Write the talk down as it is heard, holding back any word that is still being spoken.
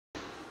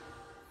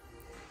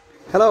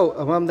Hello,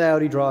 I'm on the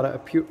Audi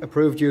Q3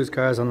 approved used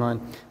cars online.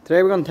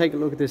 Today we're going to take a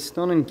look at this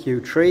stunning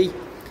Q3.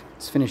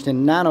 It's finished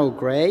in nano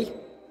grey.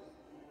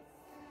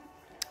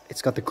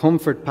 It's got the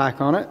comfort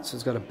pack on it, so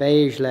it's got a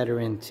beige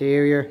leather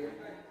interior.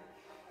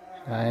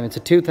 It's a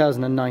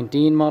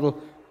 2019 model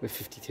with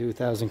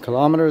 52,000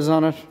 kilometers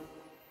on it.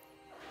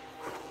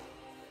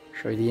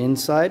 Show you the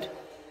inside.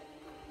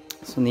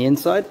 It's on the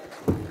inside.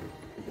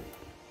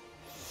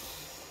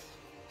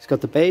 It's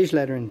got the beige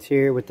leather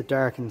interior with the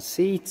darkened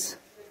seats.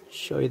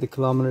 Show you the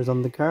kilometers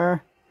on the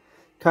car.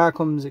 Car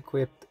comes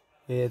equipped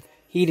with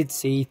heated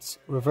seats,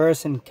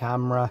 reversing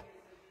camera,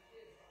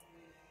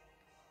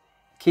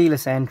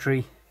 keyless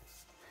entry,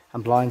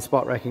 and blind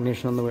spot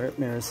recognition on the rear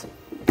mirrors.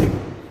 But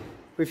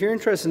if you're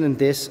interested in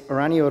this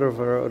or any other of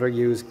our other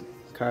used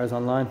cars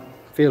online,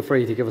 feel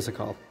free to give us a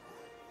call.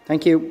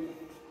 Thank you.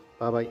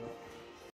 Bye bye.